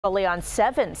On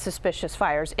 7 suspicious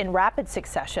fires in rapid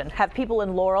succession have people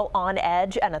in Laurel on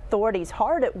edge and authorities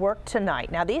hard at work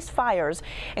tonight. Now, these fires,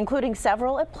 including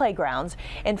several at playgrounds,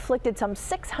 inflicted some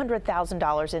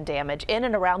 $600,000 in damage in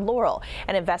and around Laurel,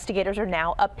 and investigators are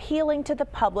now appealing to the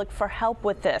public for help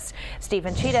with this.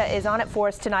 Stephen Cheetah is on it for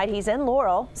us tonight. He's in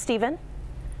Laurel. Stephen?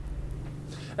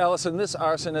 Allison, this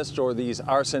arsonist or these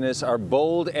arsonists are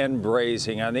bold and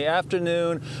brazen. On the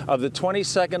afternoon of the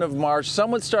 22nd of March,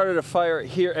 someone started a fire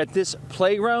here at this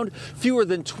playground. Fewer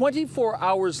than 24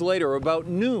 hours later, about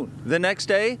noon the next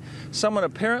day, someone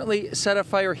apparently set a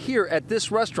fire here at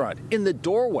this restaurant in the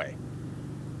doorway.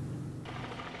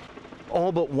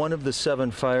 All but one of the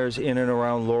 7 fires in and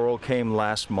around Laurel came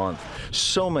last month.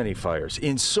 So many fires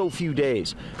in so few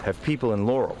days have people in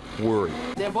Laurel worried.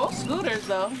 They're both scooters,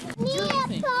 though.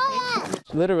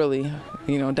 Literally,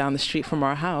 down the street from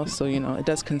our house, so, it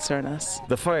does concern us.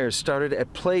 The fires started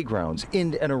at playgrounds,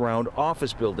 in and around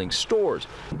office buildings, stores,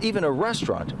 even a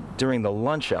restaurant during the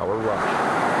lunch hour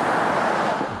rush.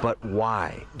 But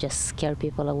why? Just scare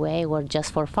people away or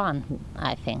just for fun,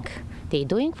 I think. They're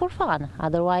doing for fun.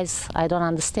 Otherwise, I don't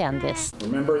understand this.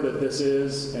 Remember that this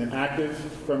is an active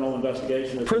criminal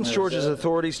investigation. Prince George's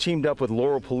authorities teamed up with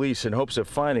Laurel police in hopes of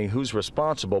finding who's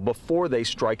responsible before they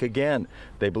strike again.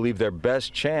 They believe their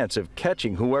best chance of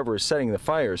catching whoever is setting the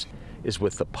fires is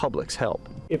with the public's help.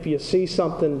 If you see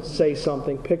something, say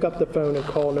something. Pick up the phone and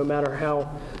call, no matter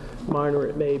how minor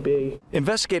it may be.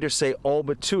 Investigators say all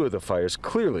but 2 of the fires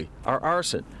clearly are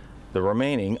arson. The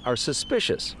remaining are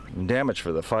suspicious. Damage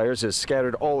for the fires is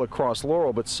scattered all across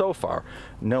Laurel, but so far,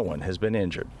 no one has been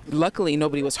injured. Luckily,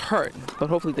 nobody was hurt, but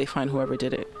hopefully they find whoever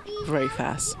did it very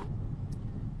fast.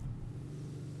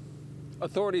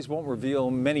 Authorities won't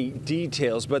reveal many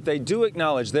details, but they do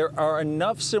acknowledge there are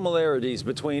enough similarities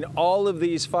between all of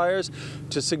these fires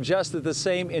to suggest that the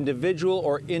same individual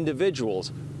or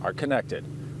individuals are connected.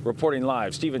 Reporting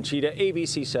live, Stephen Cheetah,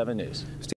 ABC 7 News.